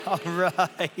All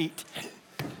right.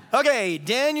 Okay,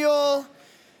 Daniel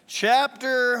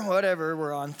chapter, whatever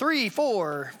we're on,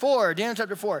 4, Daniel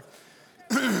chapter 4.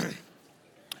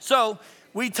 So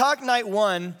we talked night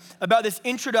one about this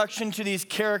introduction to these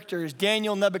characters,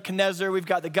 Daniel, Nebuchadnezzar, we've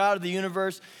got the God of the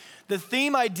universe. The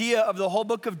theme idea of the whole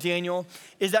book of Daniel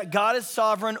is that God is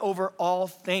sovereign over all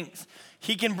things.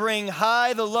 He can bring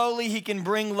high the lowly, he can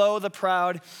bring low the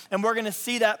proud, and we're gonna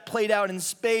see that played out in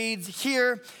spades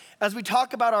here as we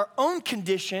talk about our own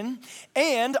condition.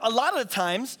 And a lot of the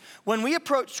times when we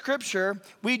approach scripture,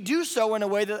 we do so in a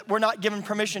way that we're not given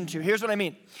permission to. Here's what I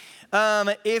mean.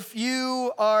 If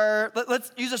you are,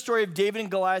 let's use the story of David and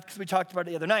Goliath because we talked about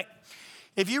it the other night.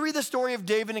 If you read the story of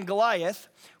David and Goliath,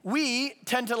 we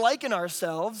tend to liken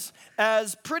ourselves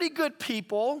as pretty good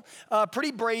people,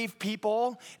 pretty brave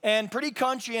people, and pretty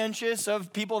conscientious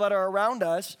of people that are around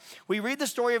us. We read the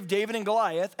story of David and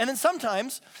Goliath, and then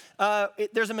sometimes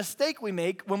there's a mistake we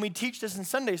make when we teach this in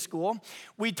Sunday school.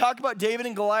 We talk about David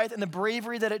and Goliath and the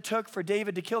bravery that it took for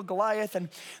David to kill Goliath and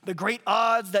the great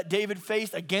odds that David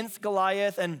faced against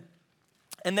Goliath,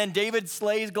 and then David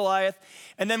slays Goliath.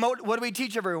 And then what do we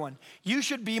teach everyone? You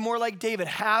should be more like David.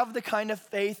 Have the kind of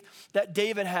faith that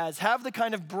David has. Have the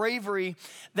kind of bravery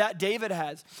that David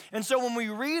has. And so when we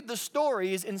read the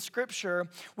stories in Scripture,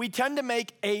 we tend to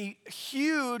make a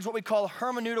huge, what we call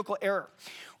hermeneutical error.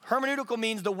 Hermeneutical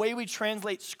means the way we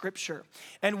translate Scripture.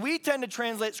 And we tend to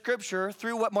translate Scripture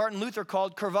through what Martin Luther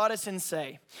called curvatus in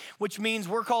se, which means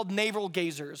we're called navel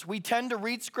gazers. We tend to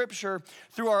read Scripture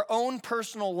through our own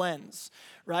personal lens,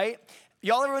 right?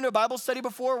 Y'all ever been to a Bible study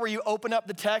before where you open up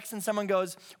the text and someone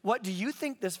goes, what do you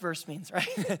think this verse means,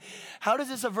 right? How does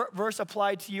this verse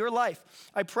apply to your life?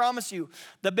 I promise you,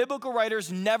 the biblical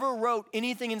writers never wrote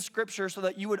anything in Scripture so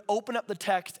that you would open up the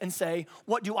text and say,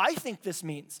 what do I think this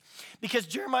means? Because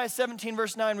Jeremiah 17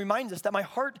 verse 9 reminds us that my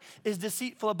heart is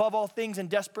deceitful above all things and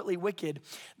desperately wicked.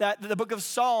 That the book of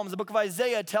Psalms, the book of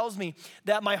Isaiah tells me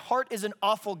that my heart is an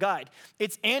awful guide.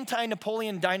 It's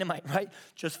anti-Napoleon Dynamite, right?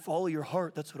 Just follow your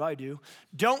heart, that's what I do.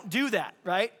 Don't do that,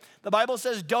 right? The Bible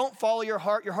says don't follow your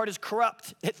heart. Your heart is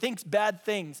corrupt. It thinks bad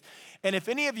things. And if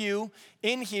any of you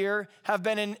in here have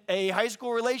been in a high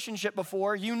school relationship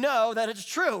before, you know that it's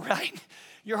true, right?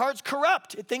 Your heart's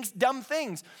corrupt. It thinks dumb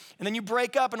things. And then you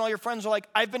break up and all your friends are like,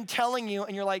 I've been telling you.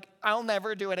 And you're like, I'll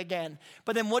never do it again.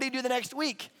 But then what do you do the next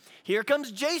week? Here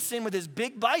comes Jason with his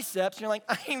big biceps. And you're like,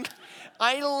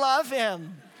 I love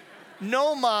him.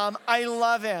 No, Mom, I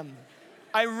love him.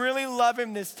 I really love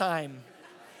him this time.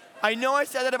 I know I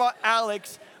said that about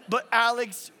Alex, but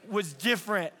Alex was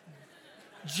different.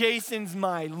 Jason's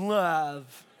my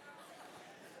love.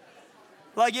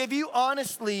 Like if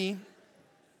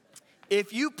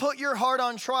you put your heart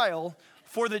on trial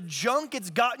for the junk it's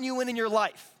gotten you in your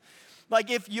life, like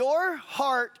if your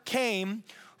heart came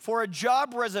for a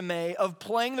job resume of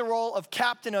playing the role of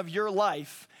captain of your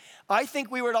life, I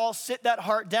think we would all sit that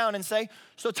heart down and say,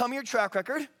 so tell me your track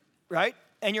record. Right?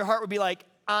 And your heart would be like,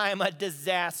 I'm a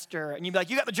disaster. And you'd be like,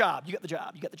 you got the job,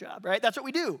 right? That's what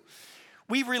we do.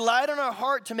 We've relied on our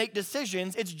heart to make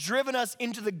decisions. It's driven us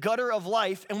into the gutter of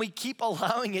life, and we keep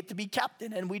allowing it to be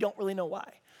captain, and we don't really know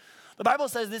why. The Bible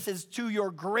says this is to your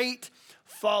great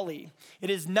folly. It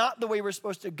is not the way we're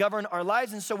supposed to govern our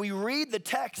lives. And so we read the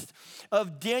text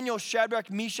of Daniel,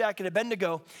 Shadrach, Meshach, and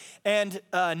Abednego, and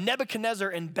Nebuchadnezzar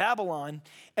in Babylon.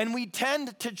 And we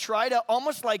tend to try to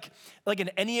almost like an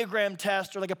Enneagram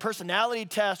test or like a personality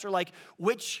test or like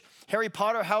which Harry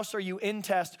Potter house are you in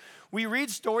test. We read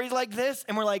stories like this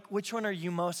and we're like, which one are you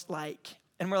most like?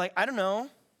 And we're like, I don't know.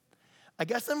 I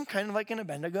guess I'm kind of like an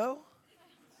Abednego.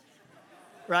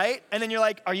 Right? And then you're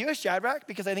like, are you a Shadrach?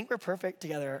 Because I think we're perfect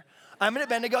together. I'm an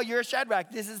Abednego, you're a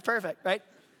Shadrach. This is perfect, right?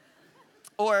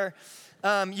 Or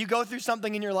you go through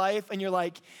something in your life and you're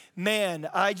like, man,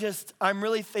 I'm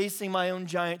really facing my own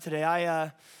giant today.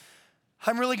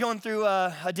 I'm really going through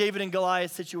a David and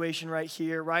Goliath situation right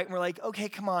here, right? And we're like, okay,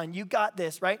 come on, you got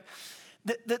this, right?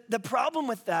 The problem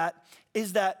with that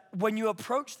is that when you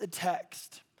approach the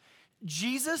text,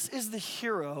 Jesus is the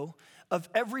hero of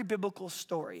every biblical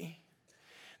story.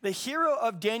 The hero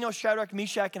of Daniel, Shadrach,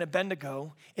 Meshach, and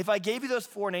Abednego, if I gave you those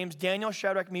four names, Daniel,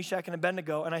 Shadrach, Meshach, and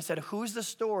Abednego, and I said, who's the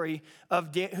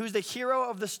hero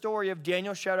of the story of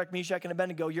Daniel, Shadrach, Meshach, and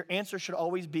Abednego, your answer should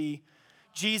always be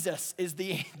Jesus is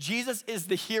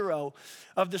the hero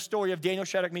of the story of Daniel,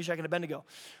 Shadrach, Meshach, and Abednego.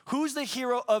 Who's the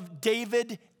hero of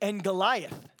David and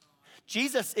Goliath?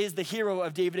 Jesus is the hero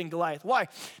of David and Goliath. Why?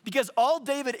 Because all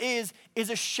David is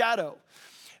a shadow.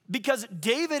 Because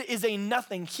David is a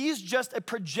nothing. He's just a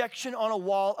projection on a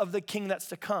wall of the king that's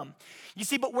to come. You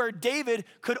see, but where David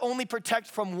could only protect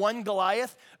from one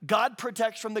Goliath, God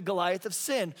protects from the Goliath of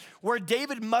sin. Where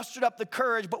David mustered up the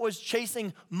courage but was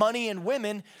chasing money and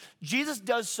women, Jesus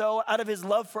does so out of his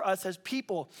love for us as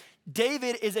people.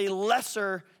 David is a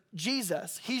lesser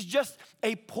Jesus. He's just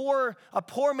a poor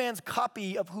man's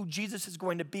copy of who Jesus is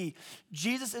going to be.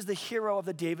 Jesus is the hero of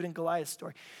the David and Goliath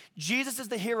story. Jesus is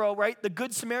the hero, right? The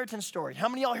Good Samaritan story. How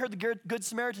many of y'all heard the Good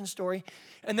Samaritan story?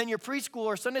 And then your preschool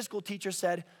or Sunday school teacher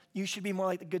said, you should be more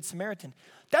like the Good Samaritan.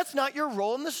 That's not your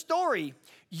role in the story.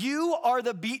 You are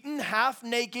the beaten,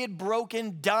 half-naked,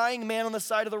 broken, dying man on the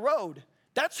side of the road.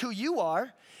 That's who you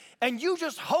are. And you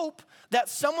just hope that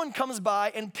someone comes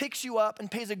by and picks you up and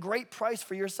pays a great price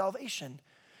for your salvation.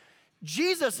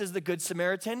 Jesus is the Good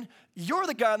Samaritan. You're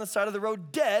the guy on the side of the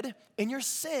road dead in your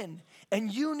sin,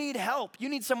 and you need help. You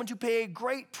need someone to pay a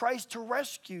great price to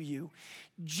rescue you.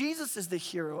 Jesus is the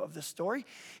hero of the story.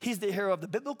 He's the hero of the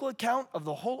biblical account, of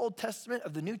the whole Old Testament,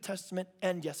 of the New Testament,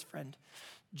 and yes, friend,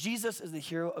 Jesus is the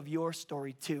hero of your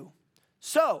story too.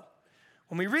 So,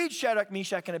 when we read Shadrach,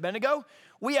 Meshach, and Abednego,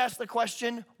 we ask the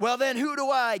question, well then, who do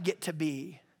I get to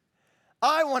be?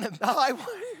 I want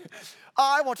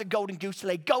a golden goose to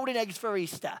lay golden eggs for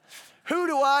Easter. Who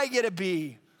do I get to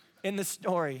be in the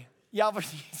story? Y'all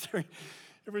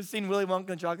ever seen Willy Wonka and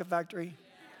the Chocolate Factory?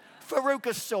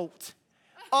 Veruca Salt.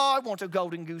 I want a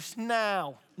golden goose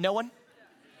now. No one?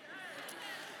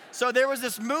 So there was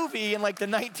this movie in like the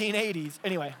 1980s.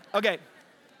 Anyway, okay.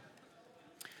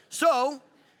 So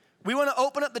we want to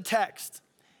open up the text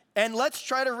and let's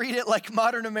try to read it like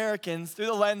modern Americans through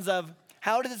the lens of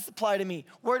how does this apply to me?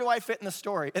 Where do I fit in the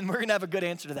story? And we're going to have a good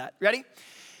answer to that. Ready?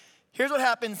 Here's what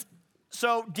happens.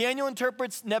 So Daniel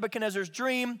interprets Nebuchadnezzar's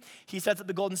dream. He sets up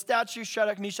the golden statue.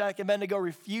 Shadrach, Meshach, and Abednego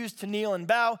refuse to kneel and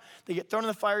bow. They get thrown in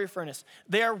the fiery furnace.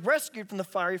 They are rescued from the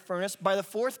fiery furnace by the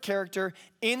fourth character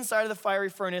inside of the fiery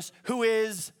furnace, who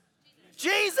is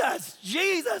Jesus.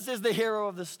 Jesus is the hero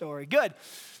of the story. Good.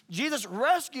 Jesus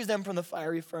rescues them from the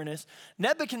fiery furnace.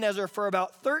 Nebuchadnezzar, for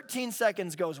about 13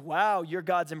 seconds, goes, wow, your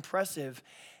God's impressive.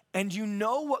 And you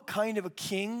know what kind of a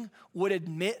king would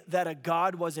admit that a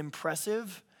God was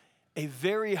impressive? A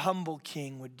very humble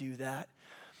king would do that.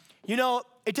 You know,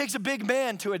 it takes a big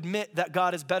man to admit that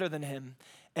God is better than him,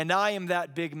 and I am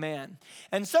that big man.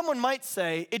 And someone might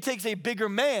say it takes a bigger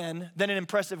man than an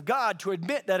impressive God to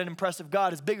admit that an impressive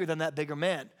God is bigger than that bigger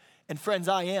man. And friends,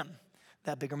 I am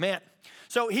that bigger man.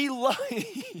 So he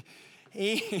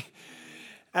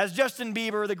as Justin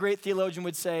Bieber, the great theologian,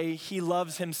 would say, he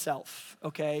loves himself,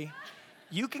 okay?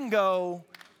 You can go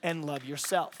and love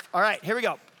yourself. All right, here we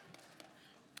go.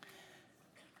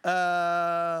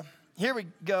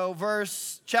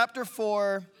 Chapter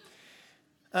 4.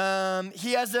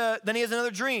 He has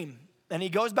another dream. And he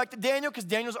goes back to Daniel because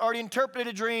Daniel's already interpreted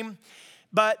a dream.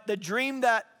 But the dream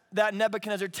that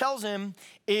Nebuchadnezzar tells him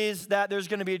is that there's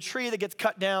going to be a tree that gets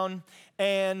cut down.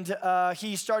 And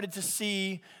he started to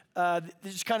see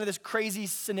just kind of this crazy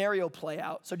scenario play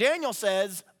out. So Daniel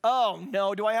says, oh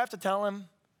no, do I have to tell him?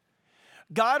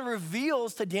 God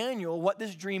reveals to Daniel what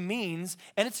this dream means,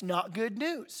 and it's not good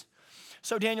news.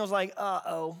 So Daniel's like,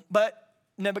 uh-oh. But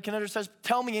Nebuchadnezzar says,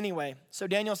 tell me anyway. So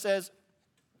Daniel says,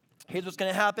 here's what's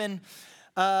going to happen.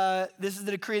 This is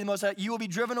the decree of the Most High. You will be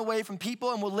driven away from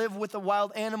people and will live with the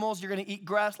wild animals. You're going to eat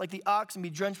grass like the ox and be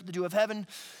drenched with the dew of heaven.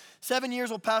 7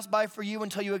 years will pass by for you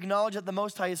until you acknowledge that the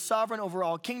Most High is sovereign over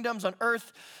all kingdoms on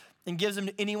earth and gives them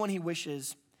to anyone he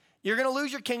wishes. You're going to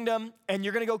lose your kingdom and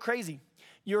you're going to go crazy.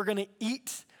 You're going to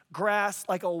eat grass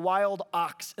like a wild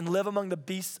ox and live among the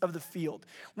beasts of the field,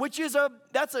 which is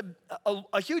that's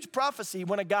a huge prophecy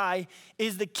when a guy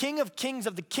is the king of kings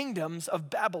of the kingdoms of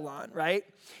Babylon, right?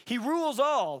 He rules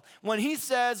all. When he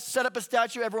says, set up a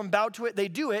statue, everyone bow to it, they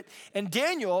do it. And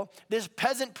Daniel, this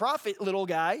peasant prophet little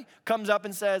guy, comes up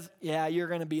and says, yeah, you're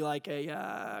going to be like a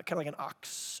kind of like an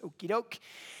ox, okie doke.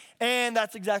 And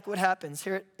that's exactly what happens.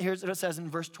 Here's what it says in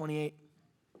verse 28.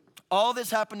 All this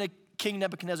happened to King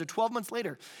Nebuchadnezzar 12 months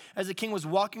later. As the king was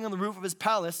walking on the roof of his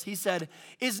palace, he said,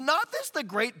 is not this the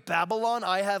great Babylon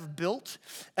I have built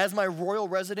as my royal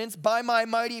residence by my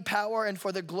mighty power and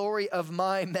for the glory of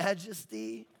my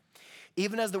majesty?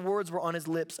 Even as the words were on his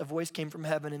lips, a voice came from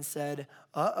heaven and said,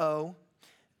 uh-oh,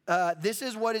 This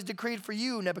is what is decreed for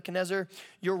you, Nebuchadnezzar.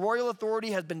 Your royal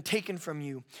authority has been taken from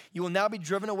you. You will now be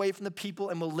driven away from the people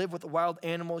and will live with the wild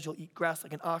animals. You'll eat grass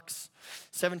like an ox.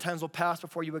 7 times will pass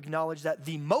before you acknowledge that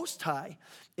the Most High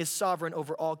is sovereign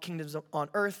over all kingdoms on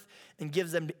earth and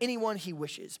gives them to anyone he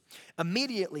wishes.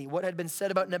 Immediately, what had been said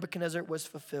about Nebuchadnezzar was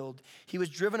fulfilled. He was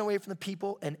driven away from the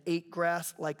people and ate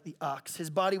grass like the ox. His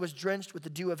body was drenched with the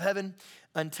dew of heaven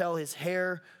until his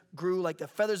hair grew like the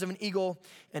feathers of an eagle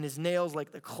and his nails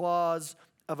like the claws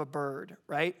of a bird,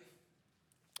 right?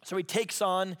 So he takes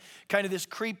on kind of this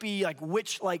creepy, like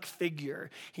witch-like figure.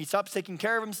 He stops taking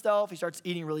care of himself. He starts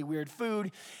eating really weird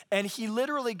food. And he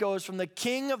literally goes from the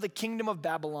king of the kingdom of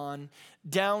Babylon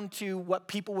down to what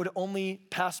people would only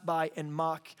pass by and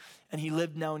mock. And he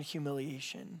lived now in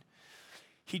humiliation.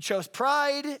 He chose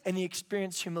pride and he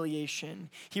experienced humiliation.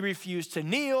 He refused to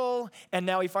kneel, and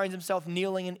now he finds himself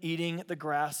kneeling and eating the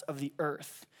grass of the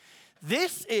earth.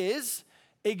 This is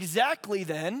exactly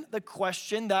then the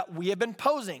question that we have been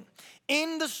posing.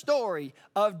 In the story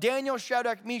of Daniel,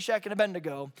 Shadrach, Meshach, and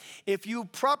Abednego, if you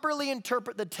properly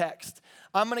interpret the text,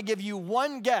 I'm going to give you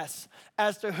one guess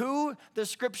as to who the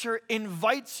scripture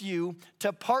invites you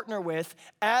to partner with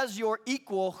as your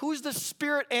equal. Who's the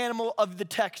spirit animal of the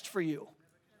text for you?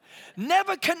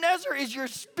 Nebuchadnezzar is your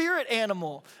spirit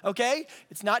animal, okay?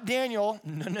 It's not Daniel.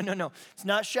 No. It's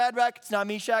not Shadrach. It's not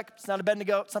Meshach. It's not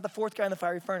Abednego. It's not the fourth guy in the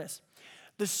fiery furnace.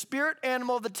 The spirit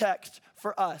animal of the text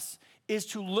for us is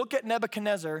to look at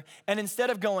Nebuchadnezzar and instead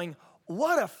of going,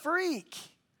 what a freak,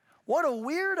 what a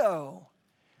weirdo,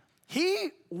 he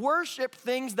worshiped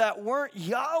things that weren't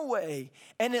Yahweh,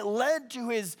 and it led to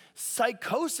his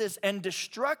psychosis and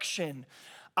destruction.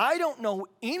 I don't know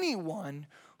anyone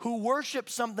who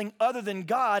worships something other than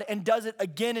God and does it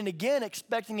again and again,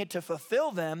 expecting it to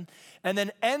fulfill them, and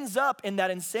then ends up in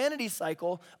that insanity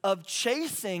cycle of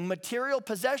chasing material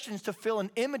possessions to fill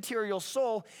an immaterial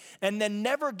soul, and then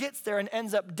never gets there and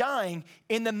ends up dying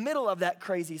in the middle of that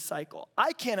crazy cycle.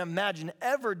 I can't imagine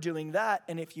ever doing that,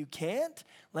 and if you can't,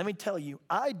 let me tell you,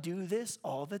 I do this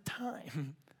all the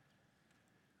time.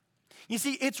 You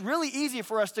see, it's really easy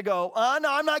for us to go,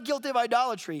 no, I'm not guilty of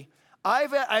idolatry.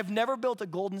 I've never built a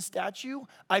golden statue.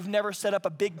 I've never set up a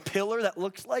big pillar that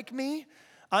looks like me.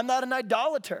 I'm not an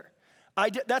idolater.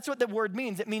 That's what the word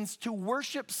means. It means to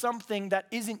worship something that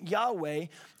isn't Yahweh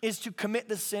is to commit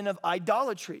the sin of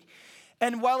idolatry.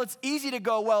 And while it's easy to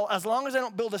go, well, as long as I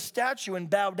don't build a statue and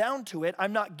bow down to it,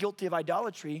 I'm not guilty of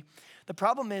idolatry. The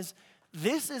problem is,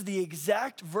 this is the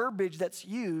exact verbiage that's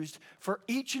used for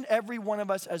each and every one of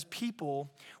us as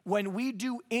people when we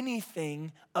do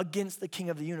anything against the King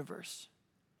of the universe.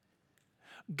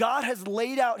 God has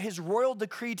laid out his royal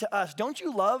decree to us. Don't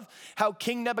you love how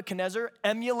King Nebuchadnezzar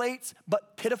emulates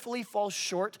but pitifully falls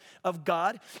short of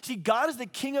God? See, God is the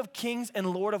King of kings and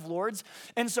Lord of lords.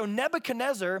 And so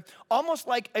Nebuchadnezzar, almost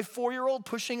like a 4-year-old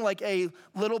pushing like a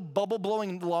little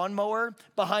bubble-blowing lawnmower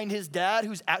behind his dad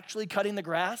who's actually cutting the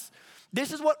grass,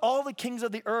 this is what all the kings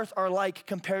of the earth are like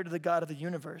compared to the God of the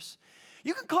universe.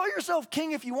 You can call yourself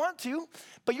king if you want to,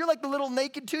 but you're like the little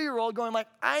naked 2-year-old going like,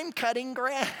 I'm cutting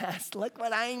grass. Look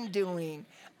what I'm doing.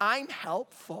 I'm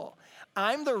helpful.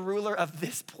 I'm the ruler of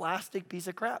this plastic piece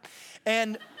of crap.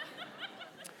 And,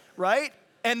 right?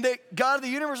 And the God of the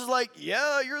universe is like,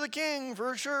 yeah, you're the king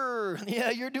for sure.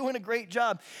 Yeah, you're doing a great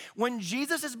job. When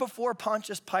Jesus is before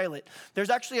Pontius Pilate,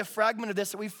 there's actually a fragment of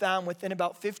this that we found within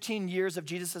about 15 years of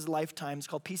Jesus' lifetime. It's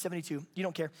called P72. You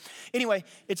don't care. Anyway,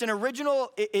 it's an original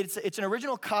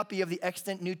copy of the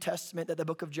extant New Testament that the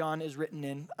book of John is written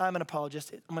in. I'm an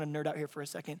apologist. I'm going to nerd out here for a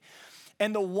second.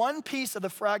 And the one piece of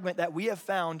the fragment that we have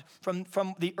found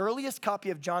from the earliest copy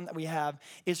of John that we have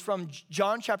is from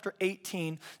John chapter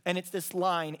 18, and it's this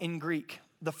line in Greek.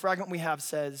 The fragment we have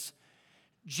says,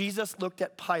 Jesus looked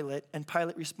at Pilate, and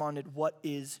Pilate responded, what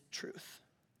is truth?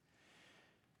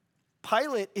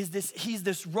 Pilate he's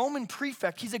this Roman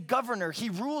prefect. He's a governor. He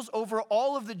rules over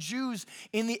all of the Jews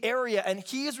in the area, and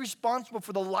he is responsible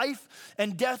for the life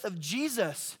and death of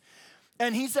Jesus.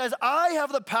 And he says, I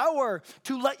have the power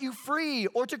to let you free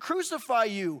or to crucify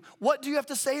you. What do you have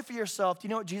to say for yourself? Do you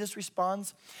know what Jesus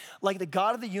responds? Like the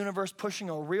God of the universe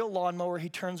pushing a real lawnmower, he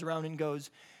turns around and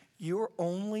goes, you're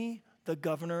only the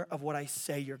governor of what I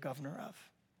say you're governor of.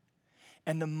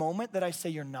 And the moment that I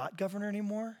say you're not governor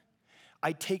anymore,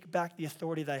 I take back the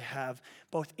authority that I have,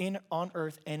 both on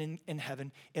earth and in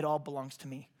heaven. It all belongs to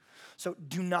me. So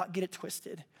do not get it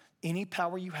twisted. Any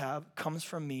power you have comes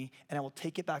from me, and I will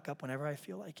take it back up whenever I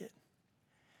feel like it.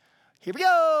 Here we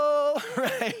go,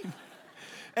 right?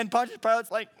 And Pontius Pilate's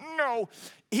like, no.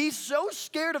 He's so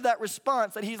scared of that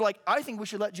response that he's like, I think we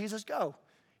should let Jesus go.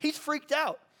 He's freaked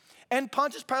out. And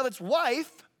Pontius Pilate's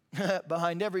wife,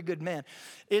 behind every good man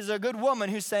is a good woman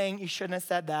who's saying, you shouldn't have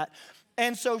said that.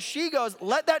 And so she goes,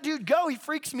 let that dude go. He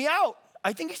freaks me out.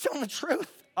 I think he's telling the truth.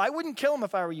 I wouldn't kill him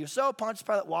if I were you. So Pontius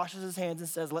Pilate washes his hands and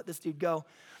says, let this dude go.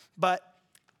 But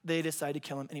they decide to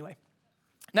kill him anyway.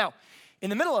 Now, in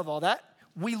the middle of all that,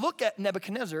 we look at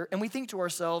Nebuchadnezzar and we think to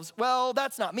ourselves, well,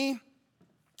 that's not me.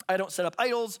 I don't set up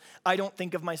idols. I don't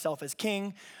think of myself as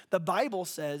king. The Bible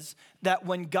says that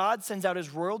when God sends out his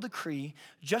royal decree,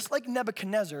 just like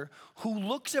Nebuchadnezzar, who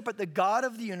looks up at the God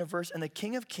of the universe and the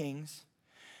King of Kings,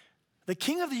 the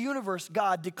King of the universe,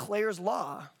 God, declares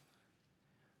law.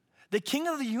 The King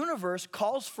of the universe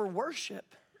calls for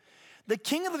worship. The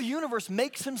King of the universe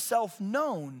makes himself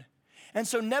known. And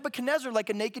so Nebuchadnezzar, like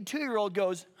a naked 2-year-old,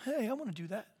 goes, hey, I want to do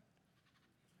that.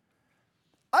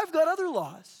 I've got other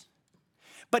laws.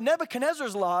 But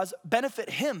Nebuchadnezzar's laws benefit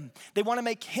him. They want to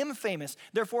make him famous,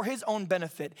 therefore his own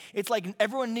benefit. It's like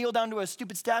everyone kneel down to a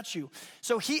stupid statue.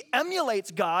 So he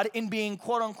emulates God in being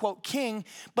quote unquote king,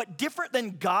 but different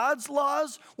than God's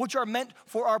laws, which are meant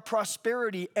for our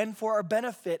prosperity and for our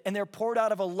benefit, and they're poured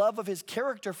out of a love of his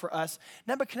character for us.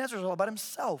 Nebuchadnezzar is all about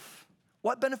himself.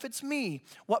 What benefits me?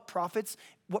 What profits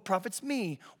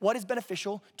me? What is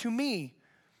beneficial to me?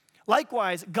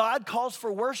 Likewise, God calls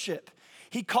for worship.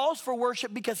 He calls for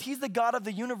worship because he's the God of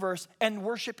the universe and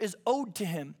worship is owed to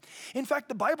him. In fact,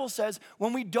 the Bible says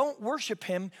when we don't worship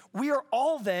him, we are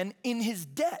all then in his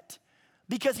debt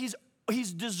because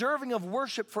he's deserving of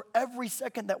worship for every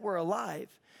second that we're alive.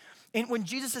 And when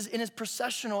Jesus is in his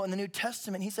processional in the New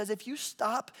Testament, he says, if you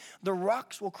stop, the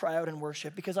rocks will cry out in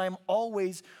worship because I am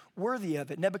always worthy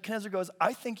of it. Nebuchadnezzar goes,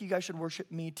 I think you guys should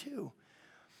worship me too.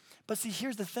 But see,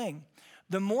 here's the thing.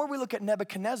 The more we look at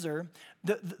Nebuchadnezzar,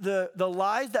 the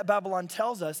lies that Babylon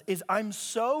tells us is I'm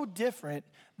so different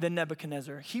than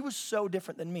Nebuchadnezzar. He was so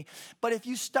different than me. But if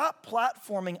you stop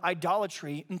platforming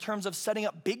idolatry in terms of setting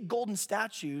up big golden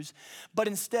statues, but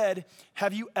instead,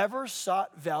 have you ever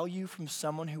sought value from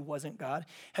someone who wasn't God?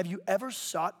 Have you ever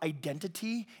sought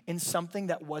identity in something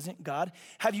that wasn't God?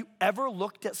 Have you ever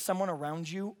looked at someone around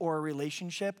you or a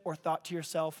relationship or thought to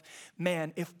yourself,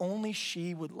 man, if only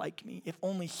she would like me, if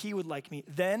only he would like me,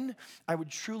 then I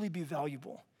would truly be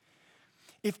valuable.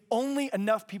 If only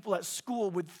enough people at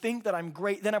school would think that I'm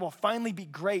great, then I will finally be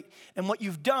great. And what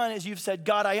you've done is you've said,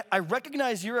 God, I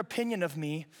recognize your opinion of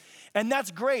me, and that's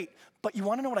great. But you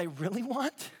want to know what I really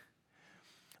want?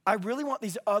 I really want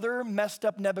these other messed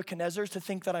up Nebuchadnezzars to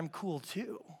think that I'm cool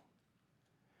too.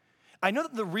 I know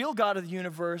that the real God of the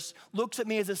universe looks at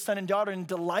me as his son and daughter and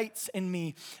delights in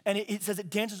me. And it says it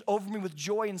dances over me with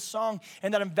joy and song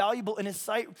and that I'm valuable in his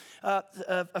sight.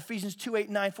 Ephesians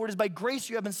 2:8-9, for it is by grace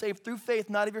you have been saved through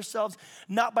faith, not of yourselves,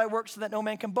 not by works, so that no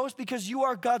man can boast, because you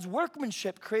are God's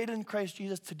workmanship, created in Christ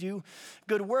Jesus to do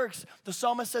good works. The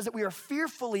psalmist says that we are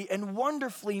fearfully and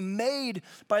wonderfully made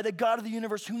by the God of the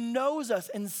universe who knows us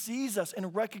and sees us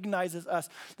and recognizes us.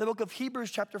 The book of Hebrews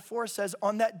chapter 4 says,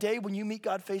 on that day when you meet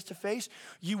God face to face,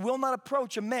 you will not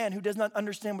approach a man who does not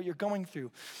understand what you're going through.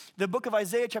 The book of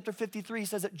Isaiah chapter 53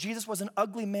 says that Jesus was an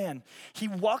ugly man. He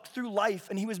walked through life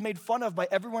and he was made fun of by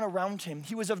everyone around him.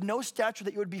 He was of no stature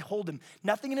that you would behold him,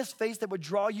 nothing in his face that would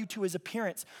draw you to his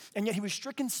appearance. And yet he was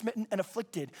stricken, smitten, and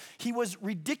afflicted. He was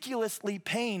ridiculously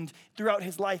pained throughout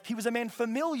his life. He was a man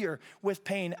familiar with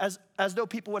pain, as though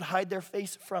people would hide their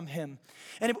face from him.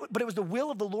 But it was the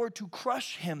will of the Lord to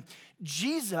crush him.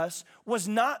 Jesus was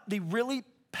not the really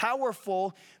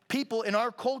powerful people in our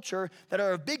culture that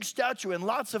are a big statue and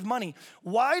lots of money.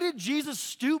 Why did Jesus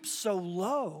stoop so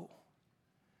low?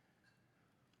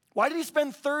 Why did he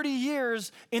spend 30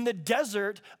 years in the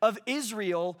desert of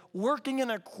Israel working in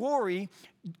a quarry,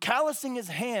 callousing his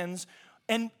hands,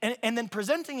 and then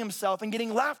presenting himself and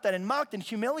getting laughed at and mocked and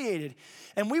humiliated?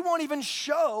 And we won't even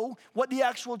show what the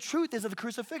actual truth is of the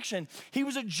crucifixion. He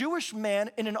was a Jewish man,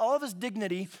 and in all of his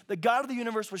dignity, the God of the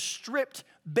universe was stripped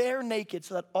bare naked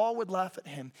so that all would laugh at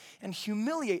him and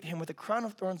humiliate him with a crown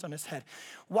of thorns on his head.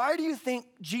 Why do you think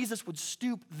Jesus would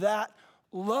stoop that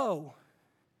low?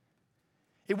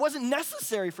 It wasn't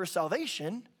necessary for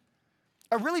salvation.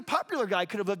 A really popular guy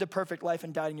could have lived a perfect life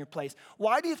and died in your place.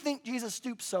 Why do you think Jesus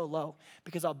stooped so low?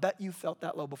 Because I'll bet you felt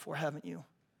that low before, haven't you?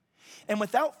 And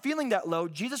without feeling that low,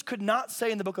 Jesus could not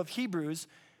say in the book of Hebrews,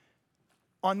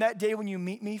 on that day when you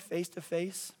meet me face to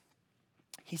face,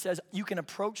 he says, you can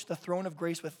approach the throne of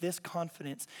grace with this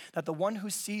confidence that the one who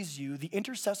sees you, the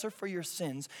intercessor for your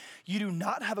sins, you do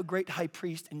not have a great high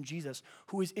priest in Jesus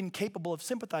who is incapable of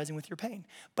sympathizing with your pain,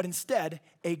 but instead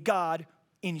a God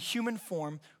in human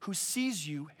form who sees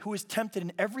you, who is tempted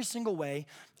in every single way,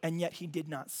 and yet he did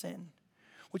not sin.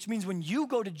 which means when you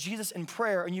go to Jesus in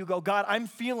prayer and you go, God, I'm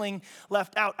feeling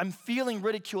left out, I'm feeling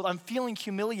ridiculed, I'm feeling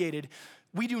humiliated.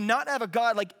 We do not have a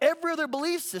God like every other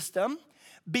belief system,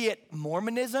 be it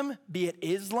Mormonism, be it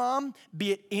Islam,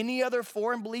 be it any other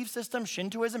foreign belief system,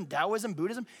 Shintoism, Taoism,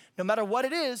 Buddhism, no matter what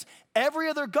it is, every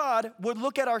other God would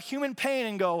look at our human pain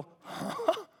and go,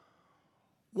 huh?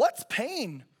 What's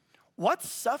pain? What's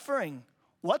suffering?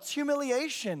 What's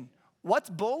humiliation? What's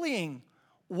bullying?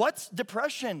 What's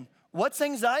depression? What's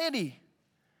anxiety?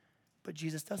 But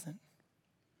Jesus doesn't.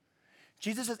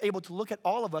 Jesus is able to look at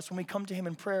all of us when we come to him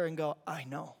in prayer and go, I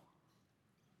know.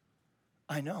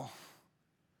 I know.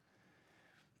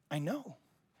 I know.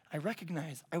 I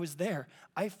recognize. I was there.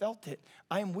 I felt it.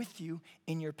 I am with you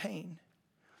in your pain.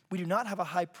 We do not have a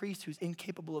high priest who's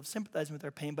incapable of sympathizing with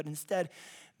our pain, but instead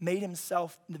made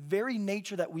himself the very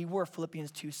nature that we were,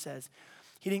 Philippians 2 says.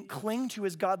 He didn't cling to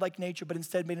his godlike nature, but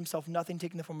instead made himself nothing,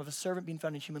 taking the form of a servant, being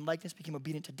found in human likeness, became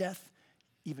obedient to death,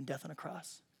 even death on a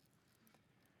cross.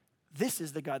 This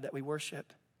is the God that we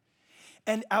worship.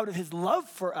 And out of his love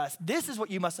for us, this is what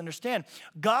you must understand.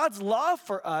 God's love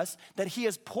for us that he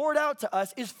has poured out to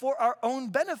us is for our own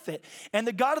benefit. And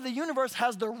the God of the universe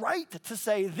has the right to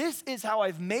say, this is how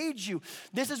I've made you.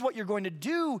 This is what you're going to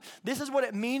do. This is what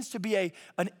it means to be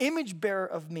an image bearer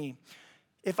of me.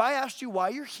 If I asked you why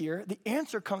you're here, the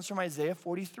answer comes from Isaiah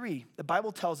 43. The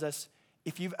Bible tells us,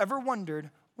 if you've ever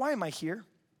wondered, why am I here?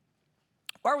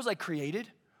 Why was I created?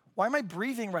 Why am I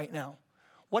breathing right now?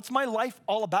 What's my life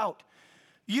all about?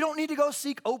 You don't need to go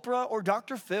seek Oprah or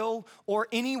Dr. Phil or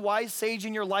any wise sage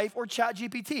in your life or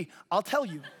ChatGPT. I'll tell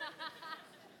you.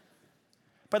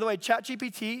 By the way,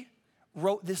 ChatGPT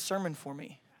wrote this sermon for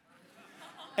me.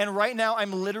 And right now,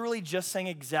 I'm literally just saying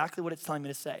exactly what it's telling me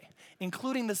to say,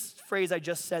 including this phrase I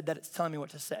just said that it's telling me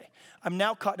what to say. I'm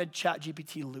now caught in a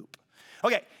ChatGPT loop.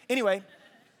 Okay, anyway,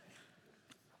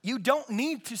 you don't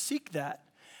need to seek that.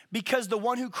 Because the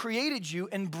one who created you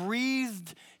and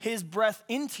breathed his breath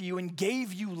into you and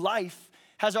gave you life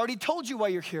has already told you why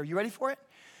you're here. You ready for it?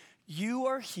 You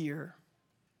are here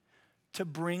to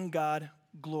bring God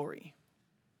glory.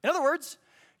 In other words,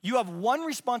 you have one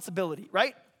responsibility,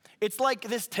 right? It's like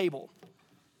this table.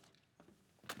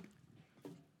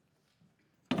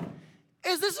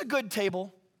 Is this a good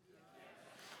table?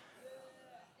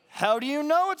 How do you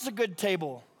know it's a good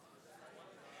table?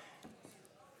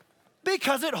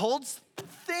 Because it holds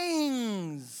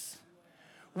things.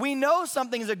 We know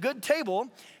something is a good table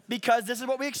because this is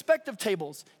what we expect of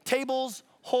tables. Tables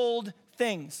hold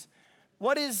things.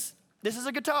 This is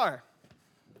a guitar.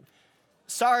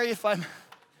 Sorry if I'm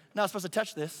not supposed to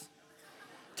touch this.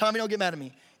 Tommy, don't get mad at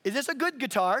me. Is this a good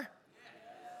guitar?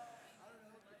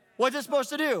 What's it supposed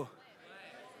to do?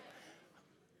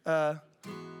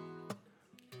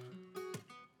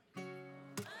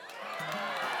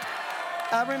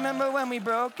 I remember when we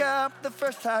broke up the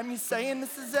first time, you saying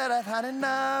this is it, I've had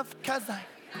enough,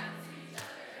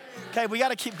 Okay, we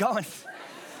gotta keep going.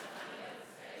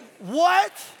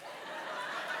 What?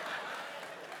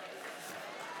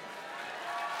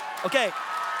 Okay.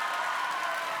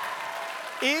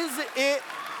 Is it,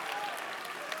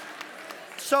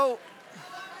 so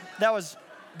that was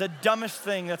the dumbest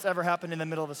thing that's ever happened in the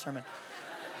middle of a sermon.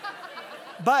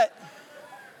 But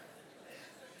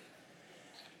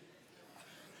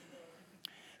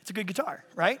it's a good guitar,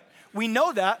 right? We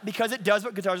know that because it does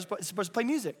what guitars are supposed to play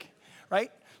music,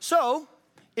 right? So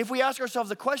if we ask ourselves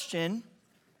the question,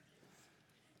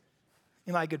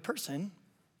 am I a good person?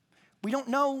 We don't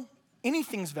know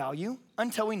anything's value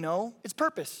until we know its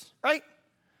purpose, right?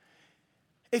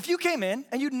 If you came in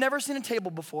and you'd never seen a table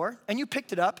before and you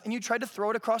picked it up and you tried to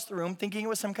throw it across the room thinking it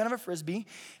was some kind of a Frisbee,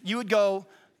 you would go,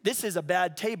 this is a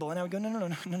bad table. And I would go,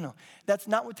 no. That's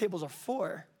not what tables are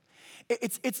for.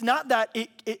 It's not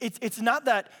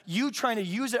that you trying to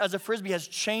use it as a Frisbee has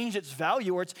changed its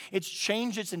value or it's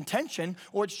changed its intention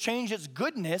or it's changed its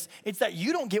goodness. It's that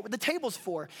you don't get what the table's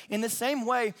for. In the same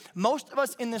way, most of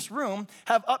us in this room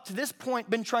have up to this point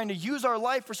been trying to use our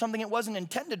life for something it wasn't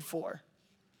intended for.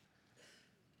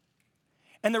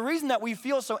 And the reason that we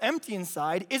feel so empty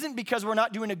inside isn't because we're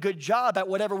not doing a good job at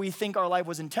whatever we think our life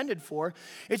was intended for.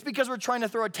 It's because we're trying to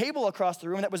throw a table across the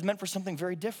room that was meant for something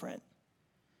very different.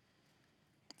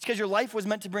 It's because your life was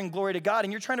meant to bring glory to God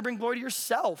and you're trying to bring glory to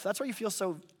yourself. That's why you feel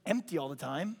so empty all the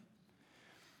time.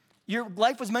 Your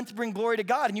life was meant to bring glory to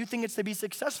God and you think it's to be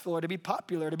successful or to be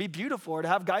popular, or to be beautiful, or to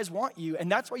have guys want you.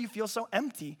 And that's why you feel so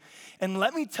empty. And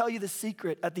let me tell you the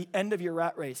secret at the end of your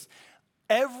rat race.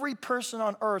 Every person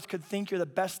on earth could think you're the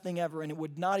best thing ever and it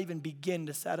would not even begin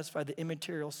to satisfy the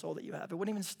immaterial soul that you have. It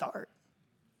wouldn't even start.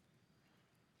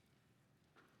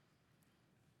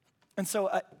 And so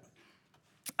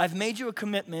I've made you a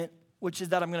commitment, which is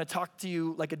that I'm going to talk to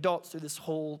you like adults through this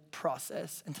whole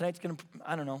process. And tonight's going to,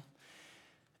 I don't know,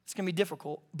 it's going to be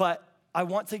difficult, but I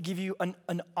want to give you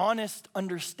an honest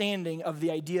understanding of the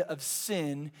idea of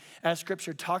sin as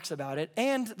Scripture talks about it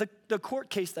and the court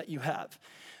case that you have,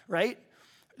 right?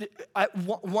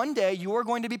 One day you are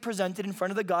going to be presented in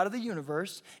front of the God of the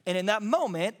universe, and in that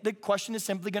moment, the question is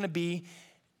simply going to be,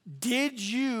 did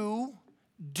you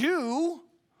do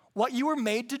what you were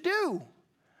made to do?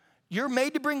 You're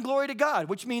made to bring glory to God,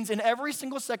 which means in every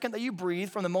single second that you breathe,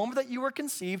 from the moment that you were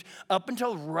conceived up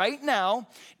until right now,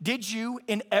 did you,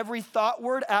 in every thought,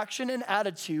 word, action, and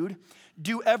attitude,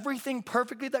 do everything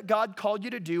perfectly that God called you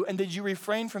to do, and did you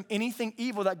refrain from anything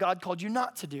evil that God called you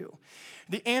not to do?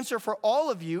 The answer for all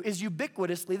of you is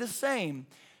ubiquitously the same.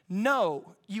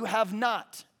 No, you have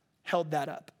not held that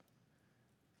up.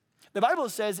 The Bible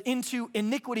says, into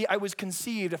iniquity I was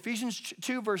conceived. Ephesians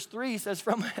 2 verse 3 says,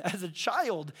 from as a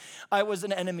child I was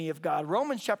an enemy of God.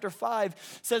 Romans chapter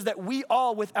 5 says that we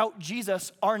all without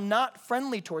Jesus are not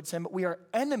friendly towards him, but we are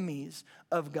enemies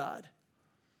of God.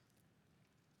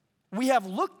 We have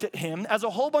looked at him as a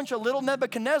whole bunch of little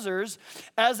Nebuchadnezzars,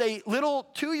 as a little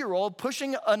 2-year-old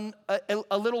pushing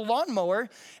a little lawnmower,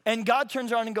 and God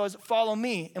turns around and goes, follow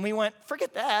me. And we went,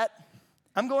 forget that.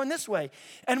 I'm going this way.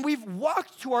 And we've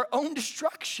walked to our own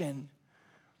destruction.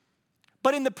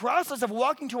 But in the process of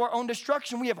walking to our own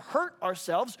destruction, we have hurt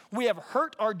ourselves. We have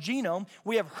hurt our genome.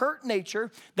 We have hurt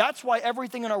nature. That's why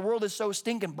everything in our world is so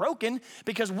stinking broken,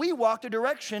 because we walked a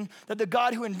direction that the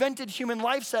God who invented human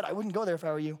life said, I wouldn't go there if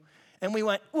I were you. And we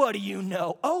went, what do you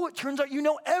know? Oh, it turns out you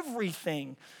know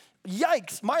everything.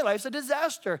 Yikes, my life's a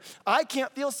disaster. I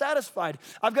can't feel satisfied.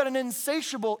 I've got an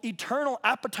insatiable, eternal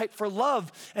appetite for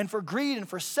love and for greed and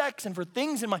for sex and for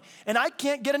things and I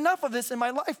can't get enough of this in my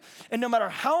life. And no matter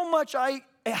how much I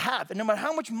have and no matter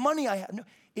how much money I have,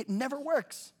 it never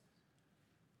works.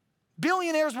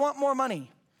 Billionaires want more money.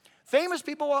 Famous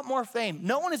people want more fame.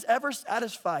 No one is ever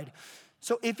satisfied.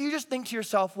 So if you just think to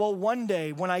yourself, well, one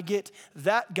day when I get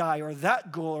that guy or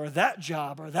that goal or that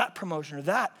job or that promotion or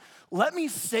that, let me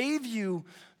save you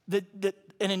an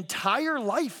entire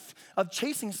life of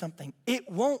chasing something. It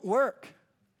won't work.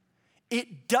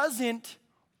 It doesn't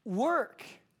work.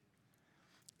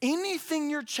 Anything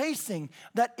you're chasing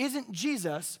that isn't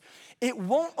Jesus, it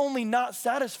won't only not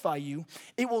satisfy you,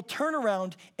 it will turn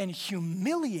around and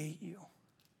humiliate you.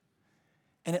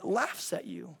 And it laughs at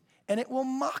you. And it will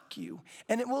mock you,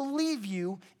 and it will leave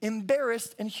you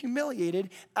embarrassed and humiliated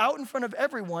out in front of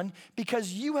everyone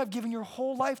because you have given your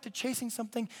whole life to chasing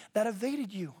something that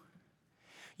evaded you.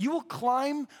 You will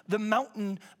climb the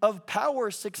mountain of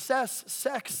power, success,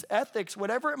 sex, ethics,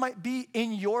 whatever it might be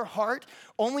in your heart,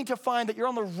 only to find that you're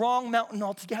on the wrong mountain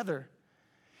altogether.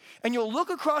 And you'll look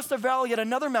across the valley at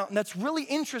another mountain that's really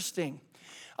interesting.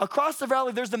 Across the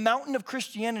valley, there's the mountain of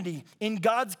Christianity in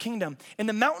God's kingdom. And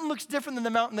the mountain looks different than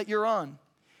the mountain that you're on.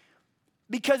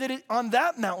 Because on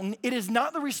that mountain, it is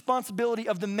not the responsibility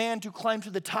of the man to climb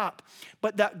to the top,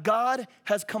 but that God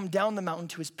has come down the mountain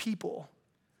to his people.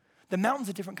 The mountain's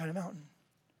a different kind of mountain.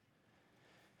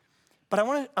 But I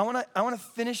want to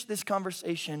finish this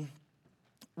conversation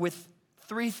with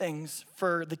 3 things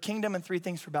for the kingdom and 3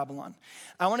 things for Babylon.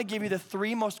 I want to give you the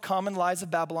 3 most common lies of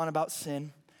Babylon about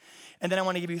sin. And then I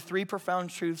want to give you 3 profound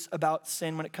truths about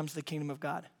sin when it comes to the kingdom of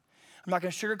God. I'm not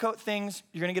going to sugarcoat things.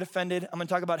 You're going to get offended. I'm going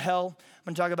to talk about hell. I'm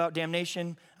going to talk about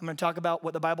damnation. I'm going to talk about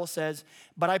what the Bible says.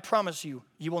 But I promise you,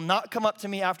 you will not come up to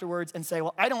me afterwards and say,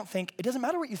 well, I don't think, it doesn't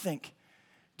matter what you think.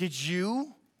 Did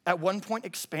you at one point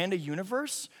expand a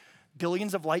universe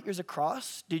billions of light years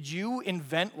across? Did you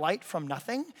invent light from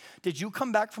nothing? Did you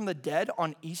come back from the dead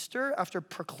on Easter after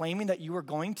proclaiming that you were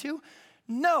going to?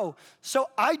 No. So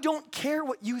I don't care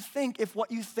what you think if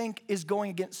what you think is going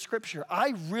against Scripture.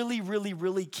 I really, really,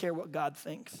 really care what God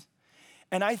thinks.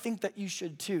 And I think that you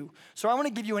should too. So I want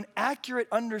to give you an accurate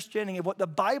understanding of what the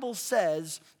Bible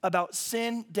says about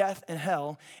sin, death, and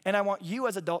hell. And I want you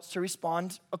as adults to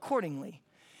respond accordingly.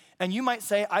 And you might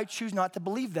say, I choose not to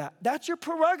believe that. That's your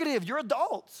prerogative. You're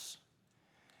adults.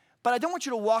 But I don't want you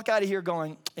to walk out of here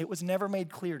going, it was never made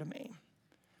clear to me.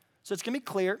 So it's going to be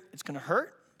clear. It's going to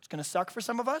hurt. It's going to suck for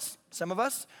some of us. Some of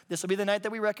us, this will be the night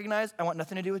that we recognize I want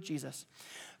nothing to do with Jesus.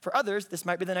 For others, this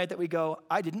might be the night that we go,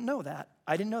 I didn't know that.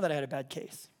 I didn't know that I had a bad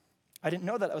case. I didn't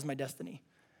know that was my destiny.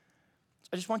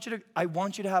 I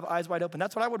want you to have eyes wide open.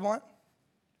 That's what I would want.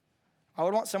 I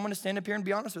would want someone to stand up here and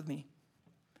be honest with me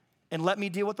and let me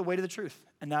deal with the weight of the truth.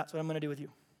 And that's what I'm going to do with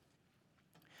you.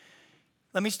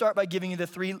 Let me start by giving you the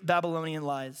 3 Babylonian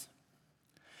lies.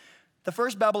 The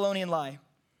first Babylonian lie,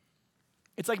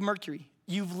 it's like mercury.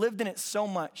 You've lived in it so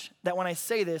much that when I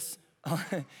say this,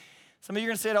 Some of you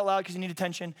are going to say it out loud because you need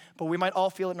attention, but we might all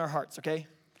feel it in our hearts, okay?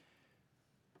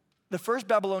 The first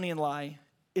Babylonian lie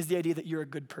is the idea that you're a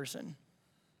good person.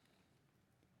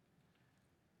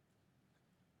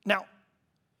 Now,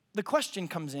 the question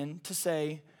comes in to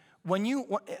say,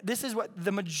 this is what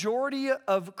the majority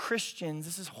of Christians,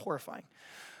 this is horrifying.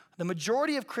 The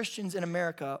majority of Christians in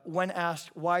America, when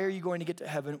asked, why are you going to get to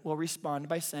heaven, will respond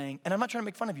by saying, and I'm not trying to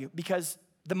make fun of you, because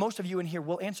the most of you in here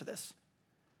will answer this.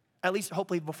 At least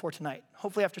hopefully before tonight.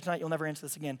 Hopefully after tonight, you'll never answer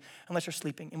this again, unless you're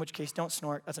sleeping, in which case don't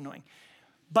snort, that's annoying.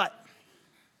 But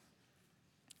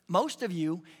most of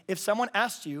you, if someone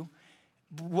asked you,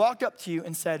 walked up to you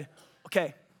and said,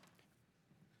 okay,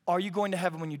 are you going to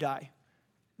heaven when you die?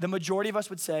 The majority of us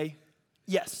would say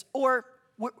yes. Or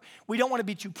we don't want to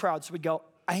be too proud, so we'd go,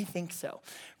 I think so.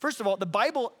 First of all, the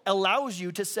Bible allows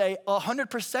you to say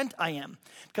 100% I am.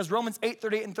 Because Romans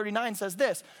 8:38 and 39 says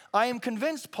this, I am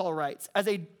convinced, Paul writes, as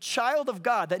a child of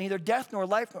God, that neither death nor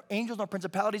life, nor angels, nor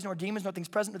principalities, nor demons, nor things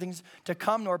present, nor things to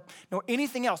come, nor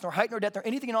anything else, nor height, nor depth, nor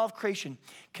anything in all of creation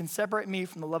can separate me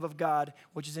from the love of God,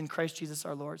 which is in Christ Jesus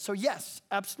our Lord. So yes,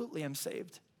 absolutely I'm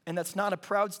saved. And that's not a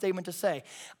proud statement to say.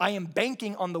 I am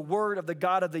banking on the word of the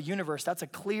God of the universe. That's a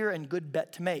clear and good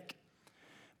bet to make.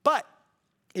 But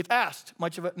if asked,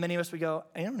 many of us would go,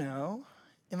 I don't know.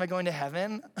 Am I going to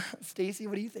heaven? Stacy,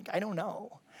 what do you think? I don't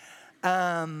know.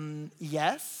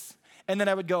 Yes. And then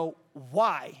I would go,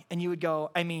 why? And you would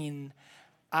go,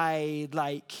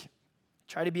 I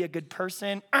try to be a good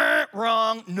person.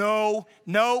 Wrong. No.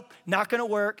 Nope. Not going to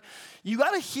work. You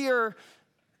got to hear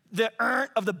the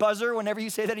of the buzzer whenever you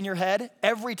say that in your head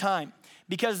every time.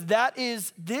 Because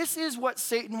this is what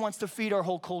Satan wants to feed our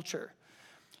whole culture.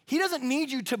 He doesn't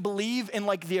need you to believe in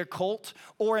the occult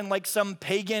or in some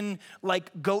pagan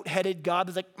goat-headed God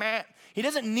that's meh. He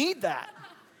doesn't need that.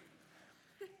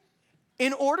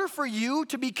 In order for you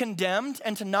to be condemned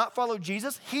and to not follow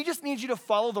Jesus, he just needs you to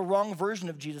follow the wrong version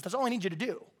of Jesus. That's all I need you to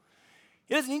do.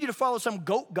 He doesn't need you to follow some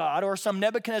goat god or some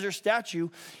Nebuchadnezzar statue.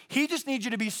 He just needs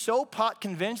you to be so pot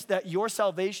convinced that your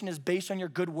salvation is based on your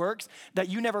good works that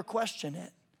you never question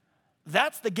it.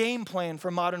 That's the game plan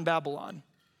for modern Babylon.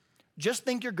 Just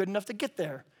think you're good enough to get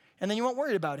there, and then you won't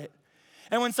worry about it.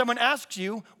 And when someone asks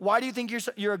you, why do you think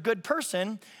you're a good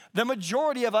person? The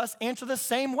majority of us answer the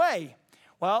same way.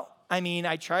 Well,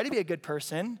 I try to be a good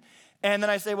person. And then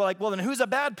I say, well, then who's a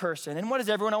bad person? And what does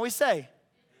everyone always say?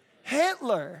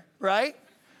 Hitler, right?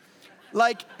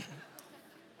 You're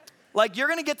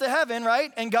going to get to heaven,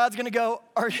 right? And God's going to go,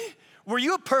 were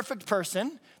you a perfect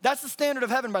person? That's the standard of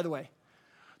heaven, by the way.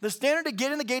 The standard to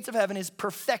get in the gates of heaven is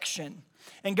perfection.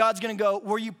 And God's going to go,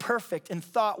 were you perfect in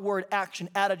thought, word, action,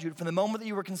 attitude from the moment that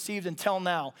you were conceived until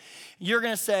now? You're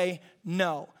going to say,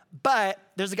 no. But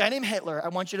there's a guy named Hitler. I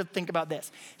want you to think about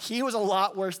this. He was a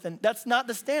lot worse that's not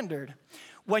the standard.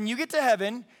 When you get to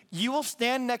heaven, you will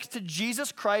stand next to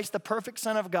Jesus Christ, the perfect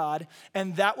Son of God,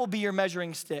 and that will be your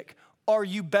measuring stick. Are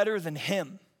you better than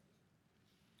him?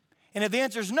 And if the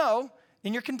answer is no,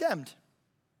 then you're condemned.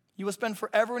 You will spend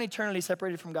forever and eternity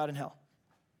separated from God in hell.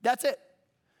 That's it.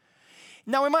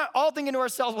 Now, we might all think into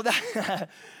ourselves, well, that,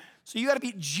 so you got to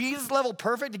be Jesus level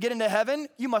perfect to get into heaven?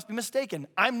 You must be mistaken.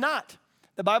 I'm not.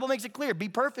 The Bible makes it clear. Be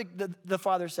perfect, the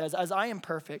Father says, as I am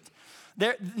perfect.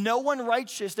 There is no one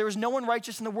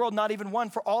righteous in the world, not even one.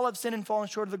 For all have sinned and fallen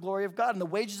short of the glory of God. And the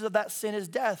wages of that sin is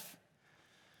death.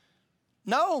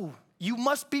 No, you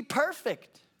must be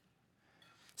perfect.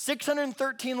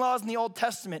 613 laws in the Old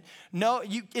Testament. No,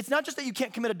 it's not just that you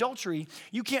can't commit adultery.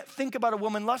 You can't think about a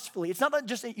woman lustfully. It's not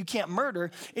just that you can't murder.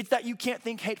 It's that you can't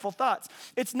think hateful thoughts.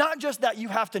 It's not just that you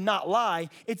have to not lie.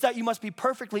 It's that you must be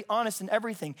perfectly honest in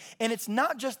everything. And it's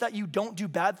not just that you don't do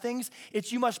bad things.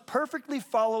 It's you must perfectly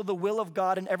follow the will of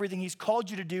God in everything he's called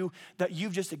you to do that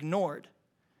you've just ignored.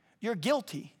 You're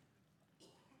guilty.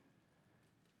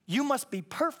 You must be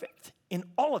perfect in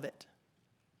all of it,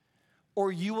 or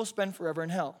you will spend forever in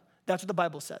hell. That's what the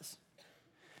Bible says.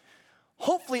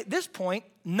 Hopefully at this point,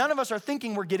 none of us are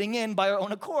thinking we're getting in by our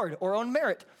own accord or own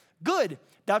merit. Good.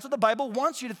 That's what the Bible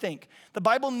wants you to think. The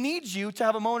Bible needs you to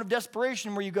have a moment of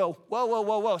desperation where you go,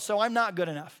 whoa, so I'm not good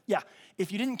enough. Yeah,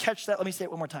 if you didn't catch that, let me say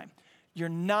it one more time. You're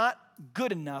not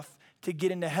good enough to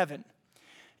get into heaven.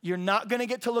 You're not going to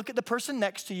get to look at the person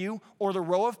next to you or the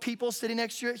row of people sitting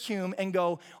next to you at Hume and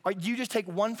go, do you just take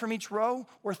one from each row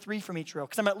or three from each row?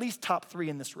 Because I'm at least top 3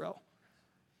 in this row.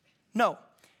 No,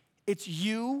 it's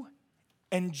you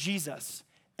and Jesus.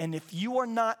 And if you are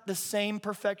not the same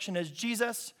perfection as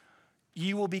Jesus,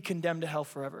 you will be condemned to hell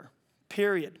forever.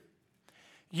 Period.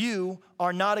 You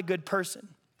are not a good person.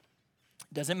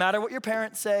 Doesn't matter what your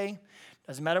parents say.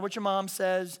 Doesn't matter what your mom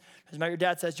says. Doesn't matter what your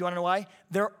dad says. Do you want to know why?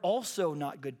 They're also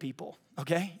not good people,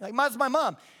 okay? Like, that's my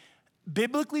mom.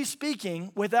 Biblically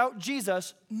speaking, without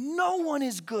Jesus, no one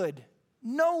is good.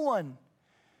 No one.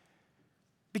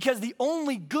 Because the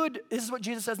only good, this is what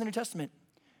Jesus says in the New Testament.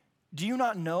 Do you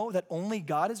not know that only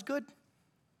God is good?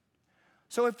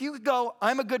 So if you go,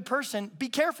 I'm a good person, be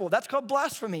careful. That's called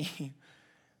blasphemy.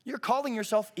 You're calling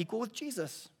yourself equal with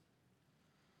Jesus.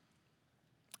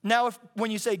 Now, if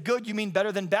when you say good, you mean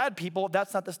better than bad people,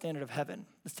 that's not the standard of heaven.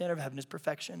 The standard of heaven is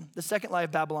perfection. The second lie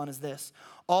of Babylon is this: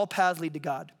 all paths lead to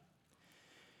God.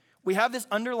 We have this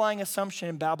underlying assumption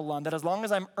in Babylon that as long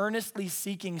as I'm earnestly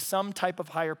seeking some type of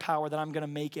higher power, that I'm going to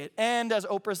make it. And as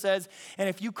Oprah says, and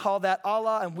if you call that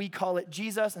Allah and we call it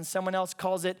Jesus and someone else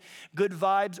calls it good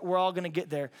vibes, we're all going to get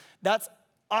there. That's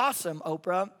awesome,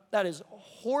 Oprah. That is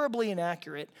horribly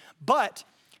inaccurate. But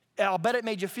I'll bet it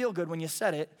made you feel good when you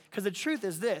said it, because the truth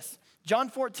is this: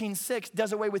 John 14:6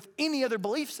 does away with any other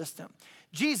belief system.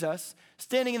 Jesus,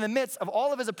 standing in the midst of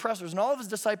all of his oppressors and all of his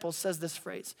disciples, says this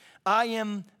phrase: I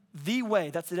am the way.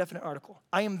 That's the definite article.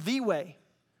 I am the way.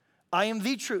 I am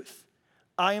the truth.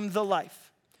 I am the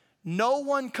life. No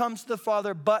one comes to the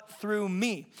Father but through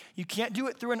me. You can't do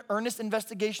it through an earnest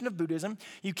investigation of Buddhism.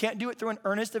 You can't do it through an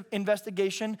earnest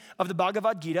investigation of the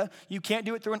Bhagavad Gita. You can't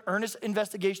do it through an earnest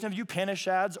investigation of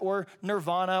Upanishads or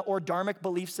Nirvana or Dharmic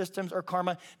belief systems or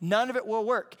karma. None of it will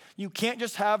work. You can't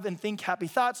just have and think happy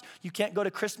thoughts. You can't go to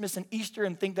Christmas and Easter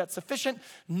and think that's sufficient.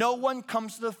 No one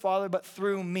comes to the Father but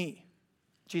through me,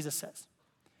 Jesus says.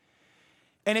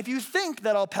 And if you think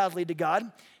that all paths lead to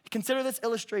God, consider this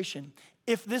illustration.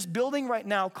 If this building right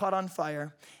now caught on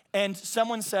fire and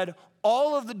someone said,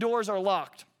 all of the doors are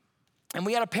locked, and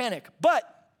we had a panic,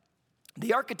 but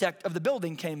the architect of the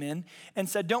building came in and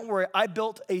said, don't worry, I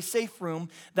built a safe room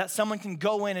that someone can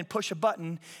go in and push a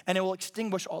button and it will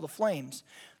extinguish all the flames.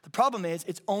 The problem is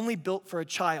it's only built for a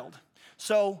child.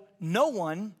 So no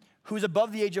one who's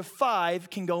above the age of 5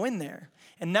 can go in there.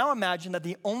 And now imagine that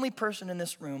the only person in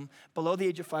this room below the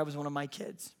age of 5 was one of my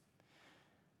kids.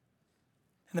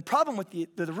 And the problem with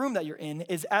the room that you're in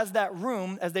is as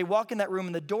they walk in that room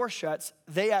and the door shuts,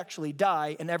 they actually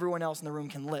die and everyone else in the room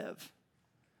can live.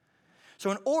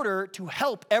 So in order to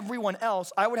help everyone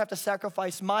else, I would have to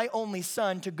sacrifice my only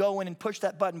son to go in and push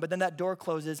that button, but then that door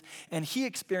closes and he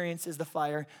experiences the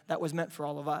fire that was meant for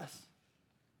all of us.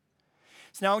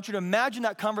 So now I want you to imagine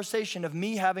that conversation of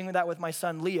me having that with my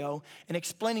son Leo and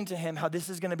explaining to him how this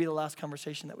is going to be the last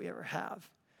conversation that we ever have.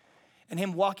 And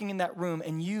him walking in that room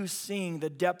and you seeing the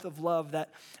depth of love that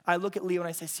I look at Leo and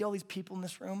I say, see all these people in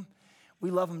this room?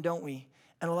 We love them, don't we?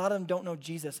 And a lot of them don't know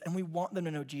Jesus, and we want them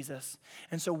to know Jesus.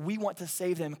 And so we want to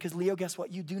save them because, Leo, guess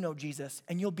what? You do know Jesus,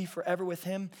 and you'll be forever with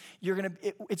him.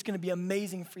 It's going to be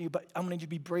amazing for you, but I'm going to need you to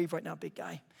be brave right now, big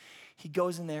guy. He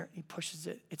goes in there, he pushes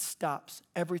it, it stops.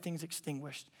 Everything's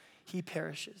extinguished. He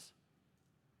perishes.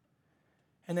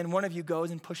 And then one of you goes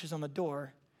and pushes on the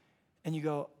door, and you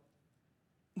go,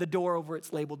 the door over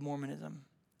it's labeled Mormonism,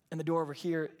 and the door over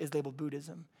here is labeled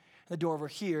Buddhism, and the door over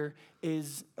here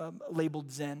is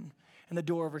labeled Zen, and the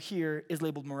door over here is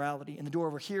labeled morality, and the door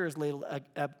over here is labeled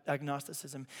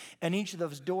agnosticism. And each of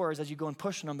those doors, as you go and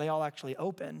push on them, they all actually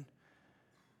open.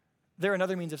 They're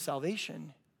another means of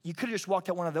salvation. You could have just walked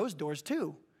out one of those doors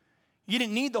too. You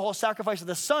didn't need the whole sacrifice of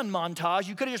the son montage.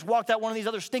 You could have just walked out one of these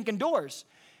other stinking doors.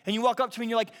 And you walk up to me and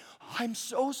you're like, I'm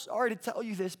so sorry to tell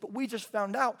you this, but we just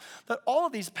found out that all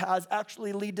of these paths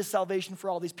actually lead to salvation for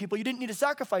all these people. You didn't need to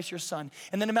sacrifice your son.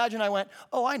 And then imagine I went,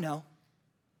 oh, I know.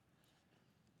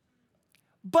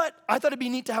 But I thought it'd be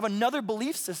neat to have another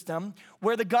belief system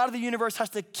where the God of the universe has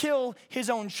to kill his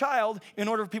own child in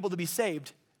order for people to be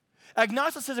saved.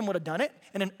 Agnosticism would have done it,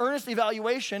 and an earnest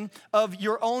evaluation of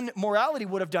your own morality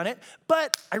would have done it,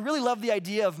 but I really love the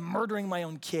idea of murdering my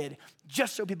own kid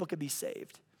just so people could be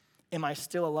saved. Am I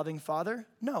still a loving father?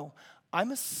 No.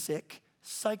 I'm a sick,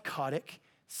 psychotic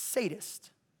sadist.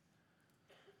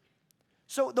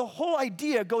 So the whole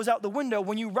idea goes out the window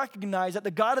when you recognize that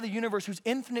the God of the universe, who's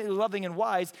infinitely loving and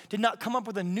wise, did not come up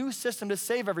with a new system to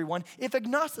save everyone if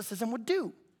agnosticism would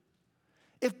do,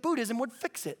 if Buddhism would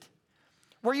fix it,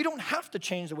 where you don't have to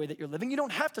change the way that you're living. You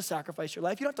don't have to sacrifice your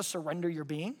life. You don't have to surrender your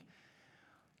being.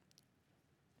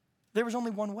 There was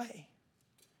only one way,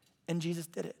 and Jesus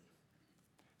did it.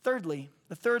 Thirdly,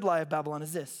 the third lie of Babylon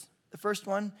is this. The first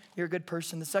one, you're a good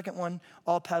person. The second one,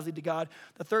 all paths lead to God.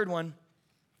 The third one,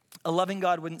 a loving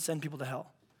God wouldn't send people to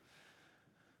hell.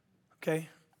 Okay?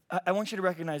 I want you to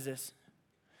recognize this.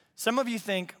 Some of you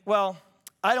think, well,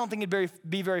 I don't think it'd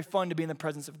be very fun to be in the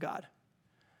presence of God.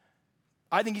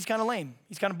 I think he's kind of lame.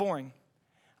 He's kind of boring.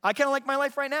 I kind of like my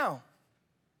life right now.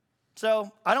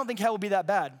 So I don't think hell will be that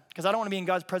bad because I don't want to be in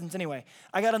God's presence anyway.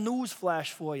 I got a news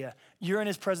flash for you. You're in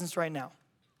his presence right now.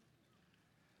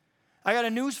 I got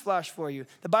a news flash for you.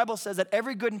 The Bible says that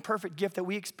every good and perfect gift that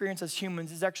we experience as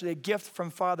humans is actually a gift from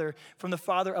the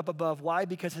Father up above. Why?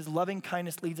 Because his loving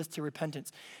kindness leads us to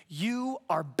repentance. You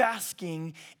are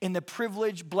basking in the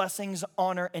privilege, blessings,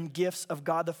 honor, and gifts of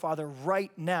God the Father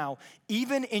right now.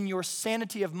 Even in your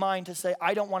sanity of mind to say,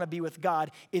 I don't want to be with God,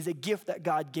 is a gift that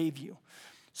God gave you.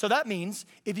 So that means,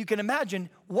 if you can imagine,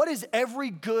 what is every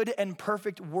good and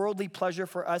perfect worldly pleasure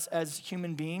for us as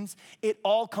human beings? It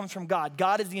all comes from God.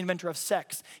 God is the inventor of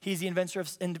sex. He's the inventor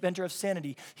of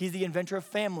sanity. He's the inventor of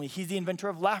family. He's the inventor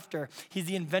of laughter. He's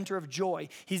the inventor of joy.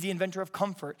 He's the inventor of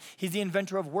comfort. He's the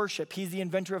inventor of worship. He's the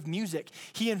inventor of music.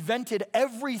 He invented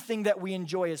everything that we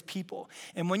enjoy as people.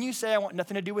 And when you say, I want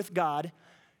nothing to do with God,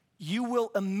 you will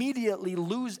immediately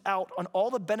lose out on all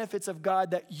the benefits of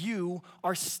God that you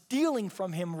are stealing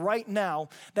from him right now,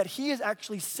 that he is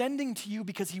actually sending to you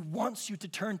because he wants you to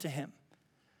turn to him.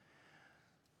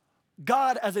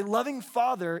 God, as a loving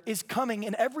father, is coming,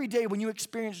 and every day when you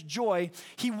experience joy,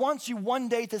 he wants you one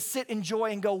day to sit in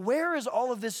joy and go, where is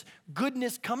all of this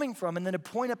goodness coming from? And then to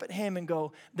point up at him and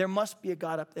go, there must be a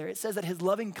God up there. It says that his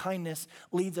loving kindness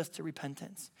leads us to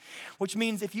repentance, which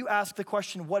means if you ask the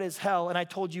question, what is hell? And I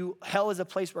told you hell is a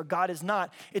place where God is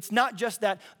not. It's not just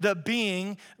that the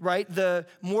being, right, the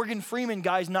Morgan Freeman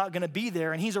guy is not going to be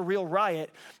there and he's a real riot.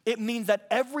 It means that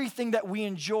everything that we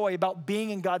enjoy about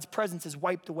being in God's presence is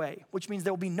wiped away, which means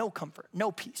there will be no comfort,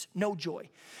 no peace, no joy,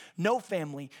 no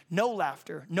family, no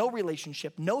laughter, no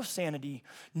relationship, no sanity,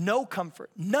 no comfort,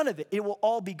 none of it. It will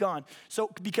all be gone. So,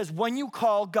 because when you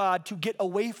call God to get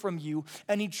away from you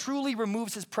and he truly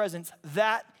removes his presence,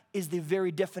 that is the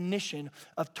very definition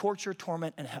of torture,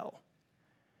 torment, and hell.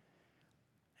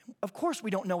 Of course,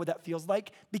 we don't know what that feels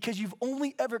like because you've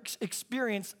only ever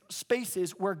experienced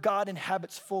spaces where God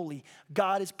inhabits fully.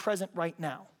 God is present right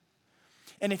now.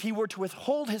 And if he were to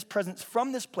withhold his presence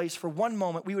from this place for one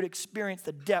moment, we would experience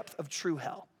the depth of true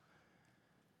hell.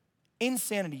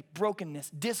 Insanity, brokenness,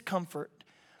 discomfort.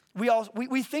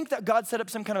 We think that God set up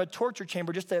some kind of a torture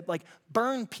chamber just to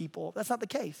burn people. That's not the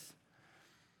case.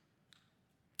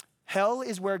 Hell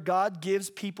is where God gives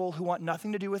people who want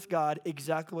nothing to do with God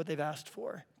exactly what they've asked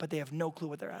for, but they have no clue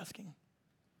what they're asking.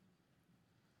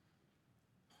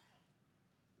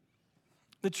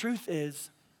 The truth is,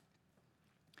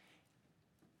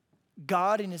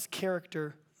 God in his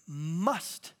character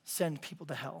must send people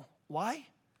to hell. Why?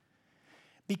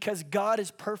 Because God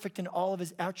is perfect in all of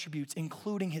his attributes,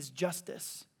 including his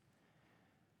justice.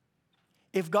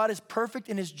 If God is perfect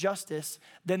in his justice,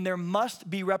 then there must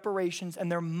be reparations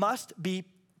and there must be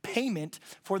payment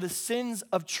for the sins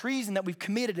of treason that we've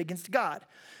committed against God.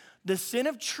 The sin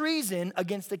of treason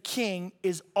against the king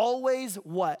is always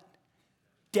what?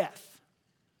 Death.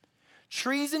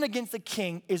 Treason against the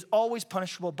king is always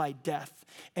punishable by death.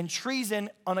 And treason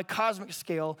on a cosmic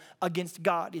scale against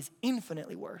God is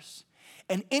infinitely worse.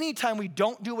 And anytime we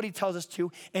don't do what he tells us to,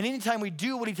 and anytime we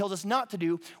do what he tells us not to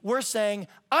do, we're saying,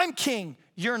 I'm king,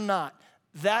 you're not.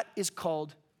 That is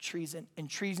called treason. And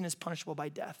treason is punishable by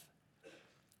death.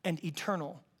 And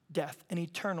eternal death, and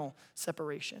eternal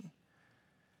separation.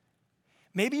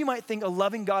 Maybe you might think a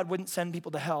loving God wouldn't send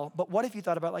people to hell, but what if you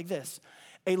thought about it like this?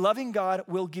 A loving God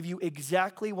will give you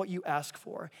exactly what you ask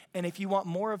for. And if you want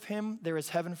more of him, there is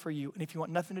heaven for you. And if you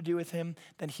want nothing to do with him,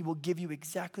 then he will give you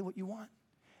exactly what you want.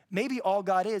 Maybe all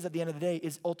God is at the end of the day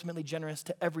is ultimately generous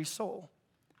to every soul.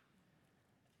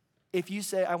 If you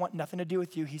say, I want nothing to do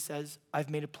with you, he says, I've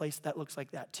made a place that looks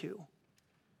like that too.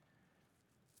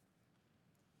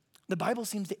 The Bible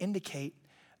seems to indicate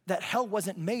that hell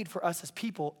wasn't made for us as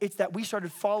people. It's that we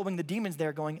started following the demons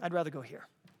there going, I'd rather go here.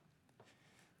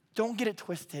 Don't get it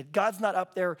twisted. God's not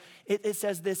up there. It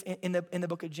says this in the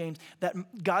book of James,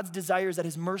 that God's desire is that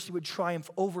his mercy would triumph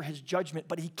over his judgment,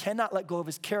 but he cannot let go of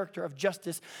his character of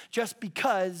justice just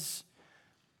because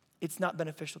it's not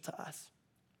beneficial to us.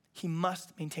 He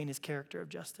must maintain his character of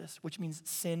justice, which means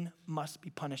sin must be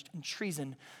punished and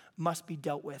treason must be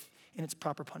dealt with in its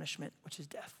proper punishment, which is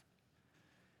death.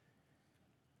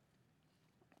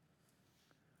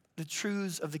 The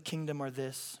truths of the kingdom are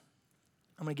this.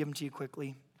 I'm going to give them to you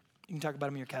quickly. You can talk about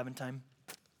them in your cabin time.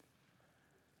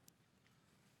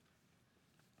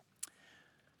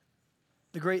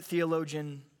 The great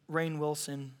theologian Rainn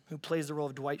Wilson, who plays the role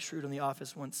of Dwight Schrute on The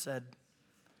Office, once said,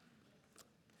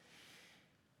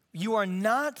 you are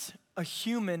not a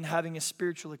human having a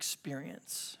spiritual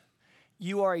experience.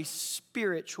 You are a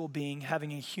spiritual being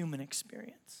having a human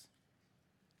experience.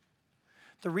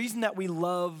 The reason that we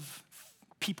love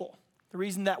people the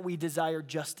reason that we desire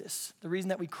justice, the reason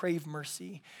that we crave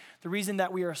mercy, the reason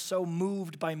that we are so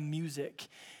moved by music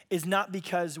is not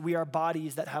because we are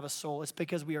bodies that have a soul. It's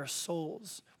because we are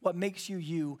souls. What makes you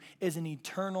you is an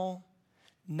eternal,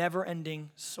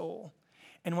 never-ending soul.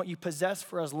 And what you possess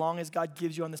for as long as God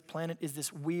gives you on this planet is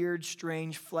this weird,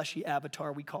 strange, fleshy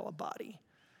avatar we call a body.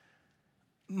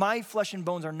 My flesh and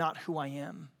bones are not who I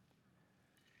am.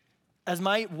 As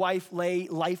my wife lay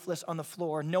lifeless on the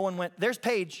floor, no one went, "There's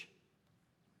Paige."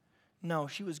 No,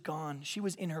 she was gone. She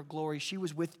was in her glory. She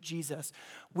was with Jesus.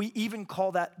 We even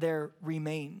call that their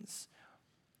remains.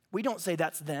 We don't say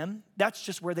that's them. That's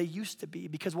just where they used to be,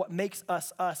 because what makes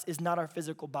us us is not our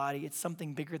physical body. It's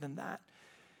something bigger than that.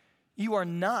 You are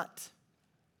not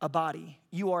a body.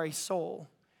 You are a soul.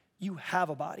 You have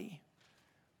a body.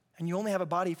 And you only have a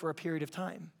body for a period of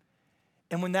time.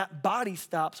 And when that body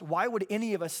stops, why would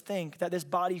any of us think that this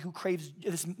body who craves,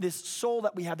 this soul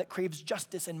that we have that craves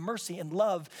justice and mercy and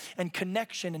love and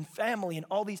connection and family and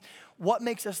all these, what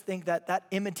makes us think that that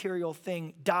immaterial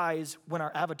thing dies when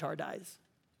our avatar dies?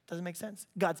 Doesn't make sense.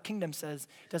 God's kingdom says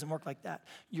it doesn't work like that.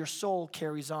 Your soul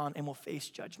carries on and will face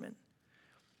judgment.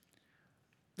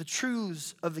 The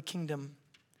truths of the kingdom.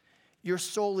 Your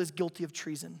soul is guilty of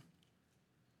treason.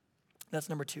 That's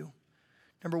number 2.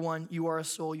 Number 1, you are a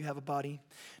soul, you have a body.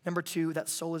 Number 2, that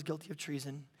soul is guilty of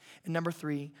treason. And number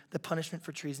 3, the punishment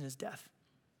for treason is death.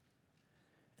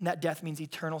 And that death means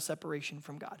eternal separation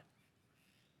from God.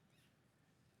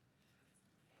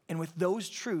 And with those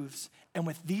truths and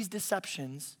with these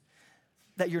deceptions,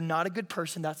 that you're not a good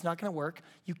person, that's not gonna work.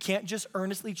 You can't just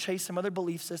earnestly chase some other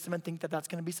belief system and think that that's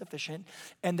gonna be sufficient,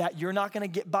 and that you're not gonna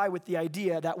get by with the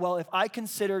idea that, well, if I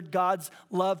considered God's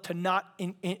love to not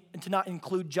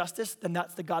include justice, then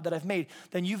that's the God that I've made.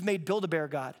 Then you've made Build-A-Bear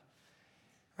God,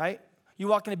 right? You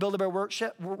walk into Build-A-Bear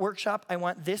workshop, I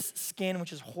want this skin,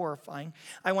 which is horrifying.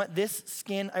 I want this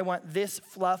skin, I want this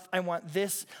fluff, I want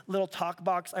this little talk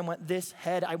box, I want this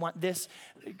head, I want this,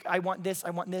 I want this,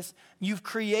 I want this. You've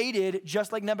created,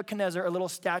 just like Nebuchadnezzar, a little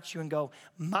statue and go,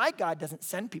 my God doesn't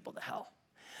send people to hell.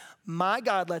 My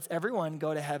God lets everyone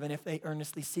go to heaven if they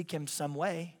earnestly seek him some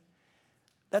way.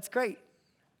 That's great.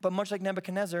 But much like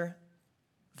Nebuchadnezzar,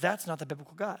 that's not the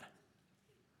biblical God.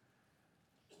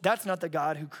 That's not the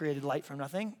God who created light from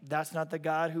nothing. That's not the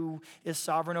God who is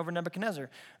sovereign over Nebuchadnezzar.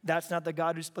 That's not the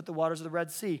God who split the waters of the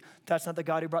Red Sea. That's not the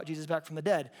God who brought Jesus back from the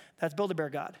dead. That's Build-A-Bear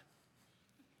God.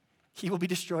 He will be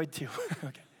destroyed too.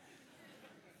 Okay.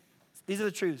 These are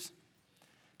the truths.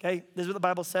 Okay, this is what the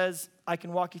Bible says. I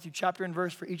can walk you through chapter and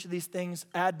verse for each of these things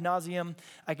ad nauseum.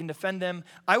 I can defend them.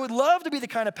 I would love to be the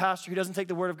kind of pastor who doesn't take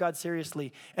the word of God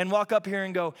seriously and walk up here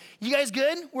and go, you guys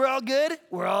good? We're all good?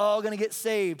 We're all going to get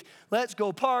saved. Let's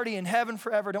go party in heaven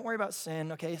forever. Don't worry about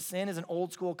sin, okay? Sin is an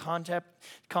old school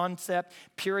concept,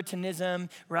 Puritanism,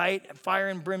 right? Fire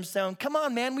and brimstone. Come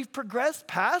on, man, we've progressed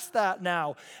past that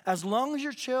now. As long as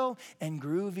you're chill and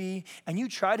groovy and you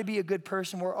try to be a good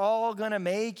person, we're all going to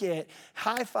make it.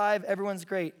 High five, everyone's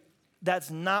great.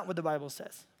 That's not what the Bible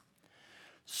says.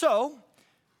 So,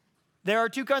 there are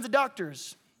 2 kinds of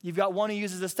doctors. You've got one who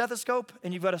uses a stethoscope,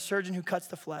 and you've got a surgeon who cuts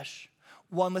the flesh.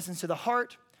 One listens to the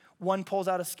heart, one pulls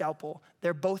out a scalpel.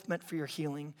 They're both meant for your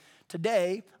healing.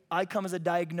 Today, I come as a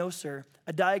diagnoser,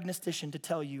 a diagnostician to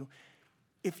tell you,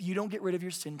 if you don't get rid of your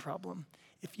sin problem,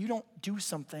 if you don't do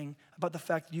something about the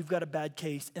fact that you've got a bad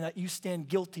case and that you stand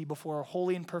guilty before a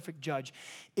holy and perfect judge,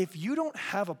 if you don't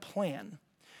have a plan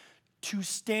to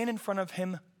stand in front of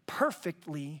him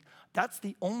perfectly, that's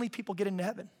the only people get into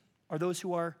heaven, are those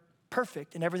who are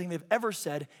perfect in everything they've ever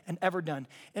said and ever done.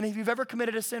 And if you've ever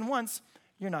committed a sin once,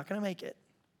 you're not gonna make it.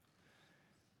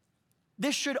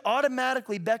 This should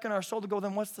automatically beckon our soul to go,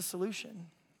 then what's the solution?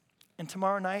 And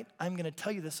tomorrow night, I'm gonna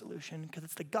tell you the solution because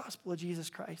it's the gospel of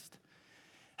Jesus Christ.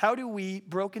 How do we,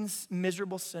 broken,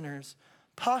 miserable sinners,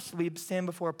 possibly stand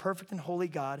before a perfect and holy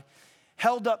God,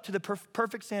 held up to the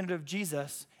perfect standard of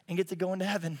Jesus, and get to go into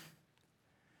heaven?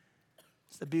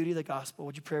 It's the beauty of the gospel.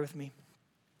 Would you pray with me?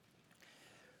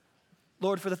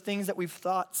 Lord, for the things that we've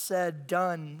thought, said,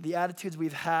 done, the attitudes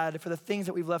we've had, for the things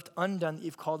that we've left undone that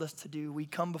you've called us to do, we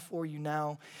come before you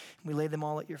now and we lay them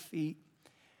all at your feet.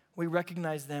 We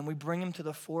recognize them. We bring them to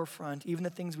the forefront, even the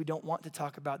things we don't want to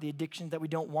talk about, the addictions that we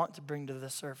don't want to bring to the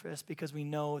surface, because we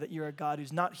know that you're a God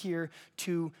who's not here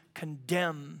to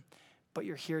condemn, but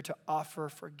you're here to offer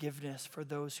forgiveness for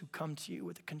those who come to you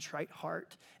with a contrite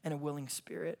heart and a willing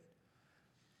spirit.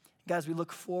 Guys, we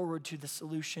look forward to the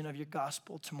solution of your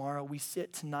gospel tomorrow. We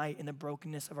sit tonight in the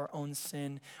brokenness of our own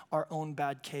sin, our own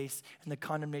bad case, and the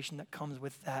condemnation that comes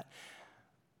with that,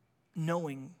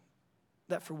 knowing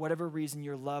that for whatever reason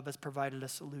your love has provided a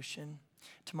solution.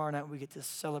 Tomorrow night we get to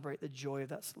celebrate the joy of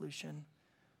that solution.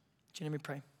 Jenny, we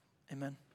pray. Amen.